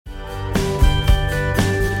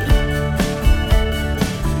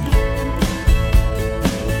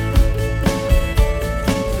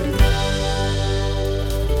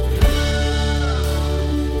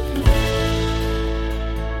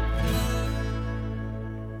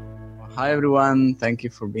Hi everyone, thank you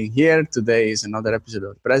for being here. Today is another episode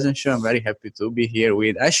of Present Show. I'm very happy to be here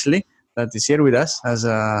with Ashley, that is here with us as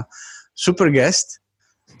a super guest.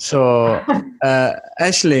 So,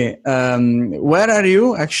 Ashley, where are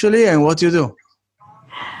you actually and what do you do?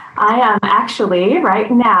 I am actually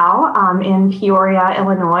right now in Peoria,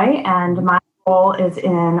 Illinois, and my role is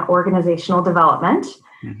in organizational development.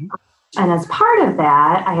 Mm-hmm. And as part of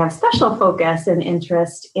that, I have special focus and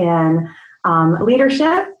interest in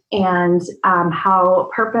leadership and how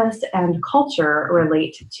purpose and culture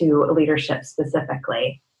relate to leadership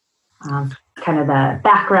specifically. Kind of the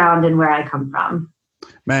background and where I come from.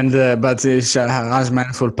 And but as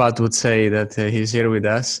Mindful Pat would say that he's here with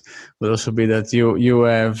us, would also be that you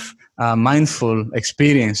have mindful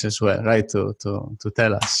experience as well, right? To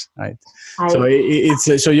tell us, right? So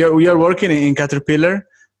it's so you're working in Caterpillar.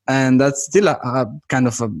 And that's still a kind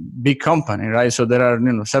of a big company, right? So there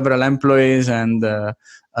are several employees, and there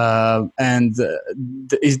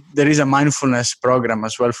is a mindfulness program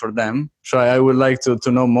as well for them. So I would like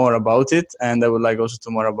to know more about it, and I would like also to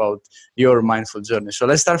know more about your mindful journey. So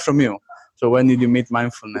let's start from you. So when did you meet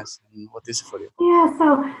mindfulness, and what is it for you? Yeah,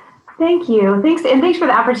 so thank you. Thanks for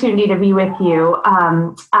the opportunity to be with you.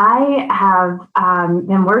 I have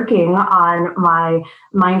been working on my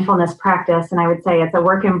mindfulness practice, and I would say it's a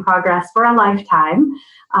work in progress for a lifetime.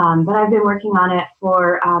 But I've been working on it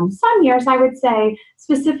for some years, I would say,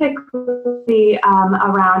 specifically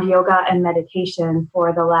around yoga and meditation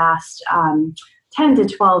for the last 10 to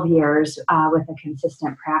 12 years with a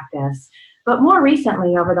consistent practice. But more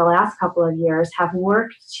recently, over the last couple of years, have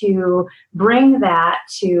worked to bring that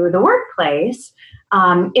to the workplace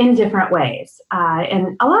in different ways.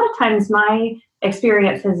 And a lot of times my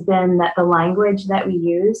experience has been that the language that we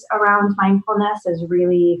use around mindfulness is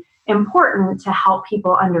really important to help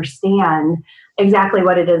people understand exactly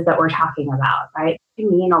what it is that we're talking about, right? It can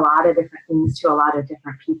mean a lot of different things to a lot of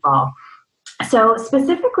different people. So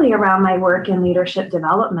specifically around my work in leadership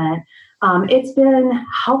development, it's been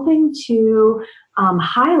helping to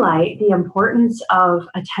highlight the importance of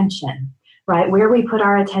attention, right? Where we put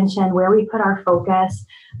our attention, where we put our focus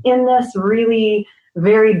in this really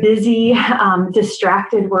very busy,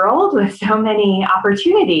 distracted world with so many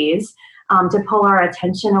opportunities to pull our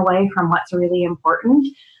attention away from what's really important,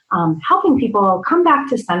 helping people come back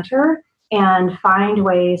to center and find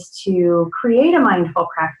ways to create a mindful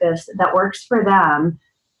practice that works for them,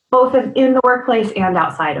 both in the workplace and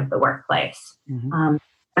outside of the workplace. Mm-hmm. And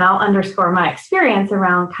I'll underscore my experience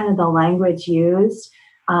around kind of the language used,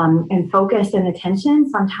 and focus and attention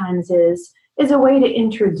sometimes is a way to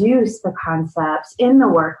introduce the concepts in the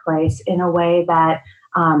workplace in a way that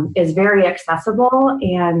is very accessible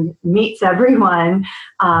and meets everyone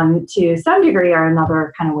to some degree or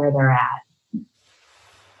another kind of where they're at.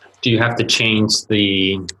 Do you have to change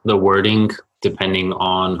the wording depending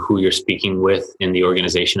on who you're speaking with in the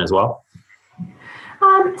organization as well?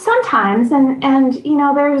 Sometimes, and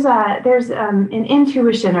there's an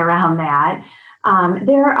intuition around that.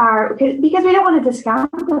 There are, because we don't want to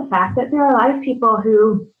discount the fact that there are a lot of people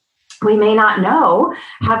who we may not know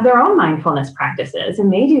have their own mindfulness practices and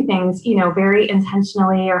may do things, very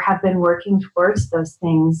intentionally or have been working towards those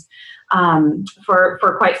things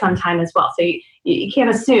for quite some time as well. So you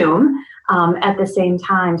can't assume. At the same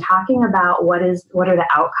time, talking about what are the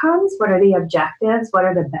outcomes, what are the objectives, what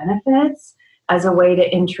are the benefits as a way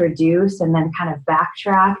to introduce and then kind of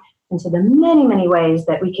backtrack into the many, many ways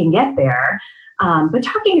that we can get there. But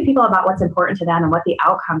talking to people about what's important to them and what the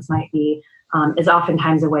outcomes might be is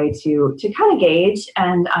oftentimes a way to kind of gauge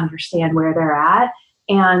and understand where they're at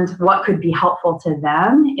and what could be helpful to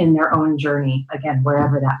them in their own journey, again,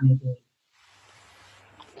 wherever that may be.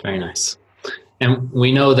 Very nice. And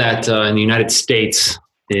we know that in the United States,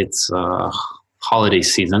 it's holiday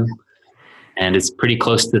season, and it's pretty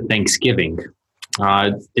close to Thanksgiving.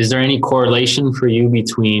 Is there any correlation for you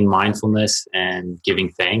between mindfulness and giving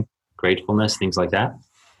thanks, gratefulness, things like that?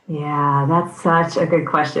 Yeah, that's such a good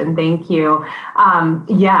question. Thank you.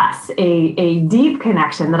 Yes, a deep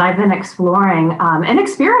connection that I've been exploring and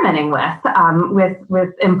experimenting with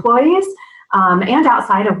employees and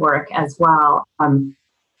outside of work as well.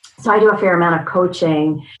 So I do a fair amount of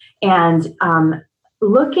coaching, and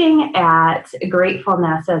looking at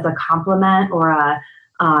gratefulness as a complement or a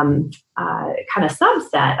kind of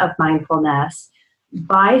subset of mindfulness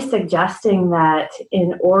by suggesting that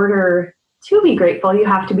in order to be grateful, you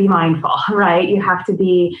have to be mindful, right? You have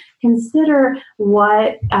to consider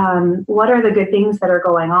what are the good things that are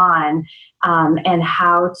going on, and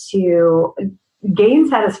how to gain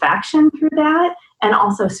satisfaction through that and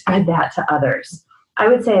also spread that to others. I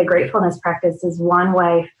would say a gratefulness practice is one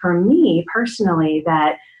way for me personally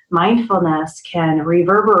that mindfulness can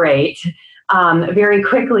reverberate very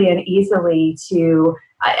quickly and easily to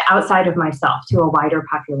outside of myself, to a wider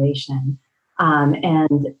population.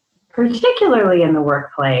 And particularly in the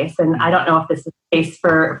workplace, and I don't know if this is the case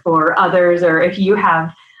for others or if you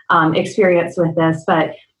have experience with this,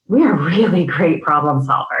 but we are really great problem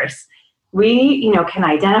solvers. We, can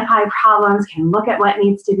identify problems, can look at what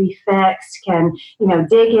needs to be fixed, can,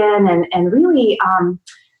 dig in and really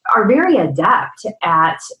are very adept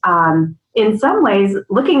at, in some ways,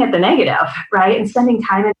 looking at the negative, right? And spending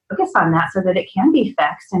time and focus on that so that it can be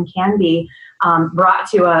fixed and can be brought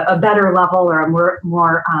to a better level or a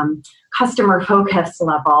more customer-focused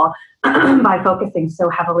level by focusing so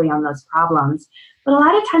heavily on those problems. But a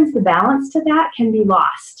lot of times the balance to that can be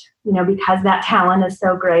lost, because that talent is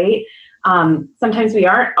so great. Sometimes we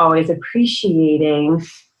aren't always appreciating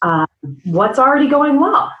what's already going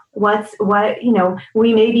well, what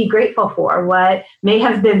we may be grateful for, what may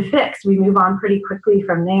have been fixed. We move on pretty quickly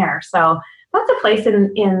from there. So that's a place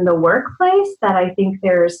in the workplace that I think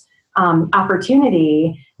there's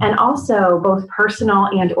opportunity and also both personal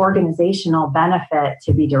and organizational benefit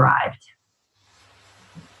to be derived.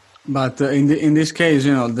 But in this case,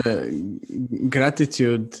 the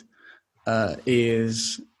gratitude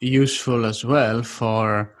is useful as well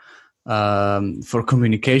for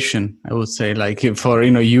communication. I would say, like for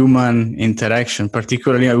human interaction.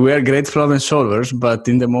 Particularly, we are great problem solvers, but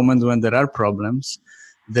in the moment when there are problems,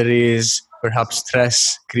 there is perhaps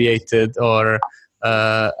stress created, or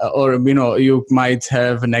you might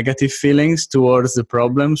have negative feelings towards the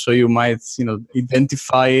problem. So you might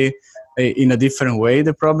identify in a different way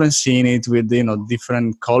the problem, seeing it with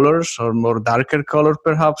different colors or more darker color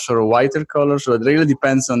perhaps, or whiter color. So it really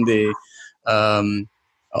depends on the on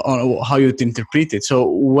how you interpret it. So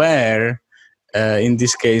where in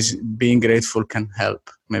this case being grateful can help?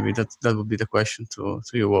 Maybe that would be the question to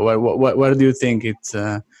you. Where do you think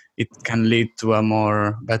it can lead to a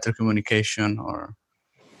more better communication, or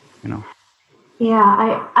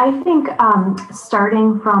Yeah, I think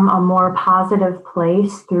starting from a more positive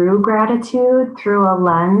place through gratitude, through a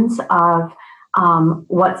lens of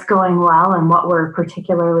what's going well and what we're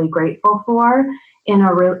particularly grateful for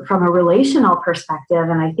from a relational perspective,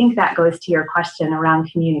 and I think that goes to your question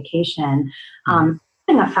around communication,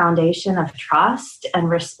 a foundation of trust and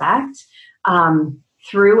respect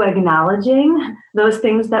through acknowledging those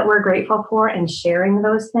things that we're grateful for and sharing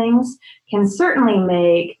those things can certainly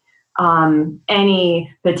make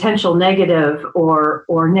any potential negative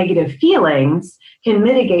or negative feelings can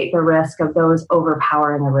mitigate the risk of those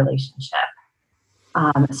overpowering a relationship.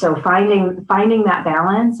 So finding that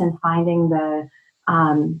balance and finding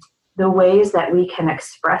the ways that we can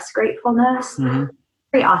express gratefulness,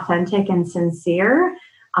 very authentic and sincere,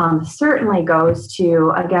 certainly goes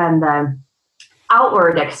to, again, the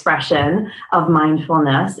outward expression of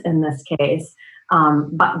mindfulness in this case,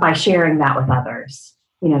 but by sharing that with others.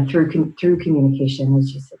 Through communication,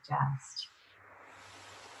 as you suggest.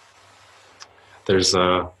 There's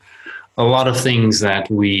a lot of things that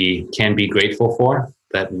we can be grateful for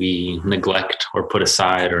that we neglect or put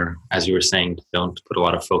aside, or as you were saying, don't put a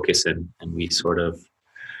lot of focus in, and we've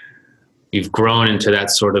grown into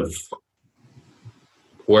that sort of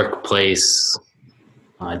workplace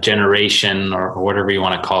generation, or whatever you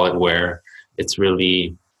want to call it, where it's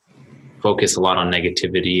really focused a lot on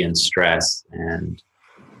negativity and stress and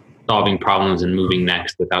solving problems and moving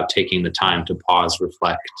next without taking the time to pause,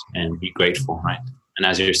 reflect, and be grateful, right? And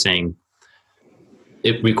as you're saying,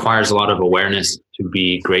 it requires a lot of awareness to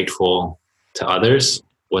be grateful to others,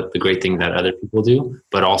 what the great thing that other people do,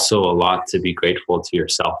 but also a lot to be grateful to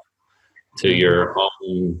yourself, to your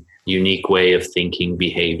own unique way of thinking,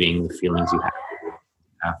 behaving, the feelings you have.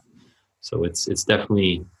 So it's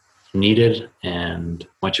definitely needed and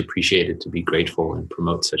much appreciated to be grateful and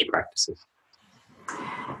promote such practices.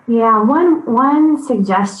 Yeah, one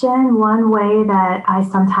suggestion, one way that I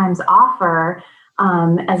sometimes offer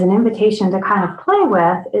as an invitation to kind of play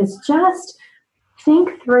with is just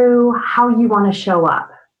think through how you want to show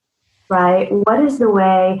up, right? What is the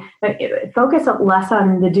way, focus less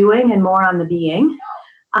on the doing and more on the being.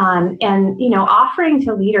 And, offering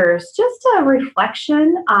to leaders just a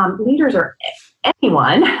reflection, leaders or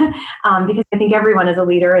anyone, because I think everyone is a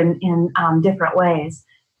leader in different ways.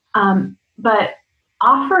 But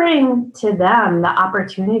offering to them the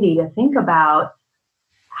opportunity to think about,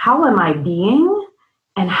 how am I being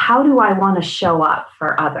and how do I want to show up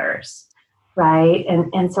for others, right?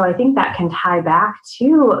 And so I think that can tie back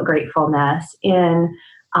to gratefulness in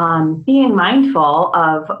being mindful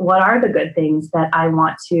of what are the good things that I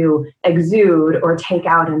want to exude or take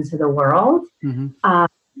out into the world.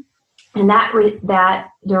 And And that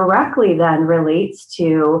directly then relates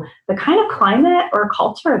to the kind of climate or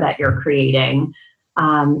culture that you're creating.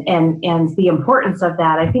 And the importance of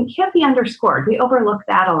that, I think, can't be underscored. We overlook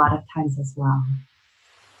that a lot of times as well.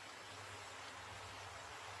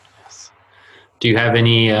 Yes. Do you have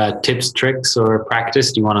any tips, tricks, or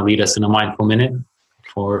practice? Do you want to lead us in a mindful minute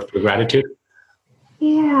for gratitude?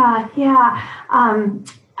 Yeah.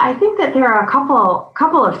 I think that there are a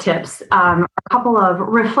couple of tips, a couple of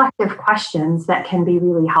reflective questions that can be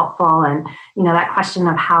really helpful. And, that question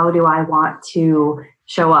of how do I want to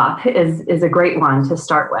show up is a great one to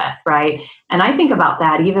start with, right? And I think about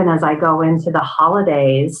that even as I go into the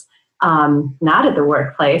holidays, not at the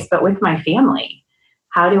workplace, but with my family.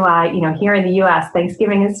 How do I, here in the US,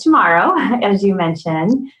 Thanksgiving is tomorrow, as you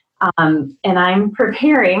mentioned. And I'm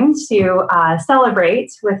preparing to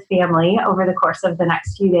celebrate with family over the course of the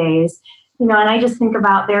next few days. And I just think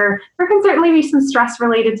about there can certainly be some stress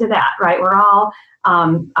related to that, right? We're all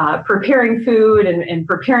preparing food and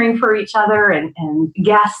preparing for each other and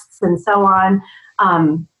guests and so on.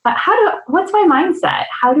 But what's my mindset?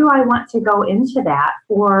 How do I want to go into that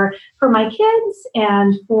for my kids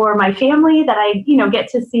and for my family that I, get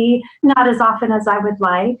to see not as often as I would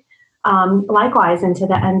like? Likewise, into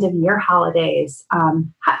the end of year holidays,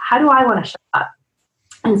 how do I want to show up?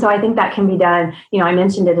 And so I think that can be done. I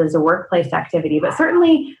mentioned it as a workplace activity, but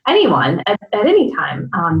certainly anyone at any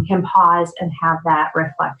time can pause and have that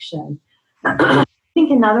reflection. I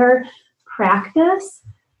think another practice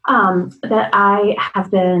that I have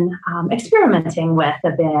been experimenting with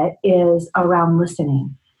a bit is around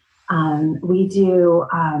listening. I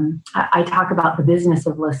talk about the business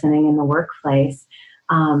of listening in the workplace.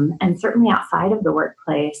 And certainly outside of the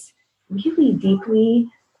workplace, really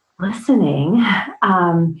deeply listening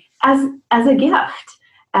as a gift,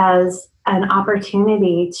 as an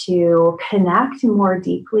opportunity to connect more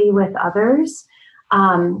deeply with others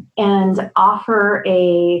and offer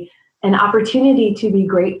an opportunity to be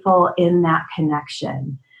grateful in that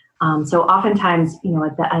connection. So oftentimes,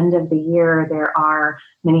 at the end of the year, there are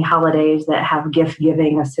many holidays that have gift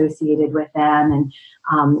giving associated with them. And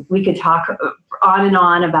we could talk on and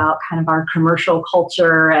on about kind of our commercial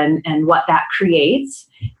culture and what that creates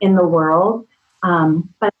in the world. But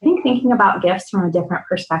I think thinking about gifts from a different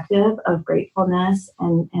perspective of gratefulness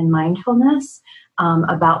and mindfulness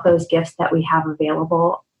about those gifts that we have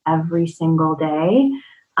available every single day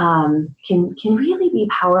can really be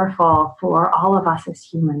powerful for all of us as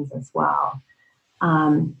humans as well.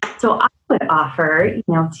 So I would offer,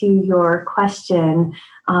 to your question,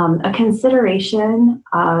 a consideration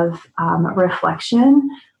of reflection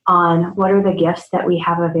on what are the gifts that we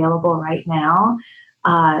have available right now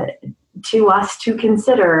to us to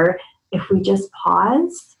consider if we just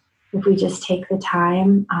pause, if we just take the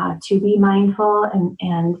time to be mindful and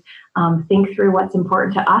think through what's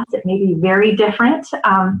important to us. It may be very different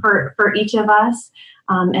for each of us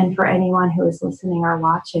and for anyone who is listening or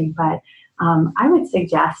watching, but I would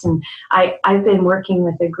suggest, and I've been working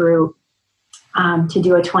with a group to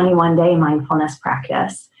do a 21-day mindfulness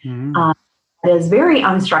practice. Mm-hmm. It is very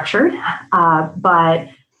unstructured, but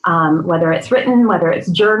whether it's written, whether it's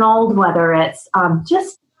journaled, whether it's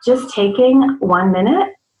just taking 1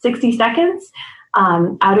 minute, 60 seconds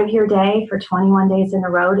out of your day for 21 days in a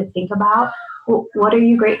row to think about what are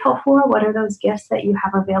you grateful for? What are those gifts that you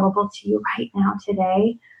have available to you right now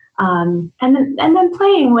today? And then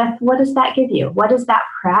playing with what does that give you? What is that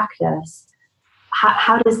practice?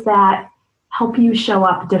 How does that help you show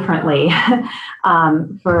up differently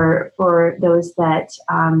for those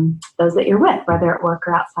that you're with, whether at work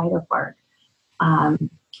or outside of work?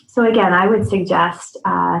 So again, I would suggest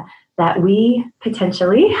that we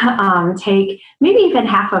potentially take maybe even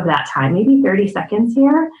half of that time, maybe 30 seconds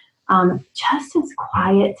here, just as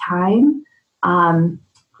quiet time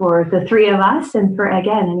for the three of us and for,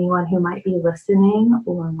 again, anyone who might be listening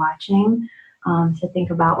or watching to think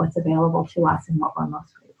about what's available to us and what we're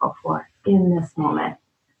most grateful for in this moment.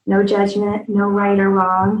 No judgment, no right or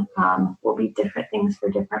wrong. Will be different things for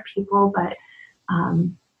different people, but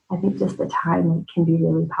I think just the time can be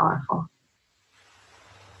really powerful.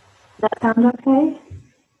 Does that sound okay?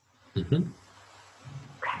 Mm-hmm.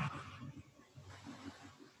 Okay.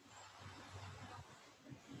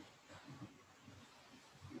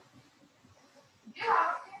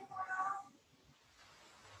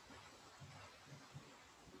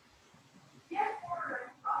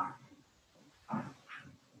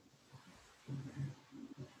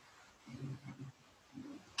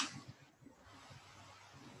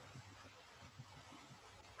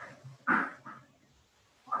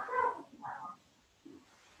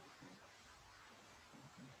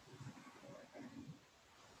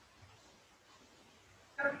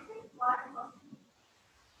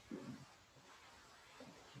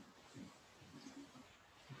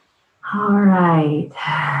 All right.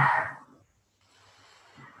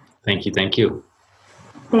 Thank you. Thank you.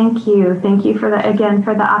 Thank you. Thank you for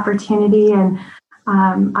the opportunity. And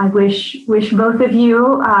I wish both of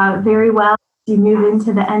you very well as you move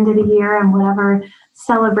into the end of the year and whatever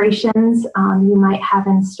celebrations you might have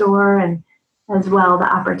in store, and as well the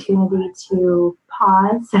opportunity to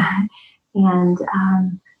pause and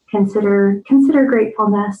consider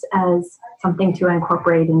gratefulness as something to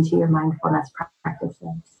incorporate into your mindfulness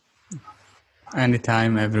practices.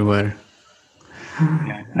 Anytime, everywhere.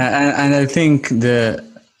 And I think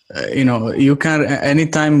you can,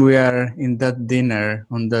 anytime we are in that dinner,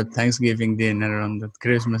 on that Thanksgiving dinner, on that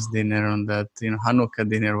Christmas dinner, on that Hanukkah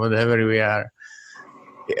dinner, whatever we are,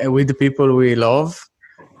 with the people we love,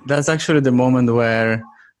 that's actually the moment where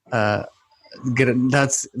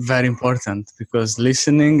that's very important, because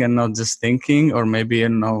listening and not just thinking, or maybe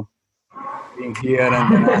being here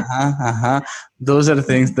and then those are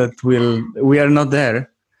things that we are not there.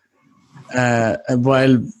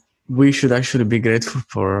 While we should actually be grateful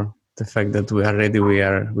for the fact that we are ready,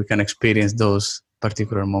 we can experience those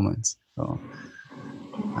particular moments. So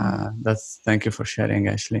thank you for sharing,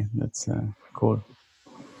 Ashley. That's cool.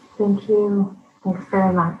 Thank you. Thanks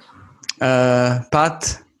very much.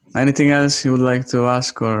 Pat, anything else you would like to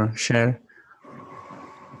ask or share?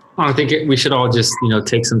 I think we should all just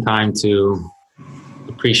take some time to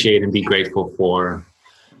appreciate and be grateful for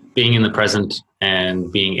being in the present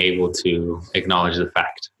and being able to acknowledge the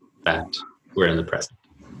fact that we're in the present.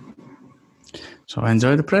 So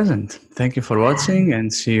enjoy the present. Thank you for watching,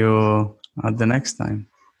 and see you at the next time.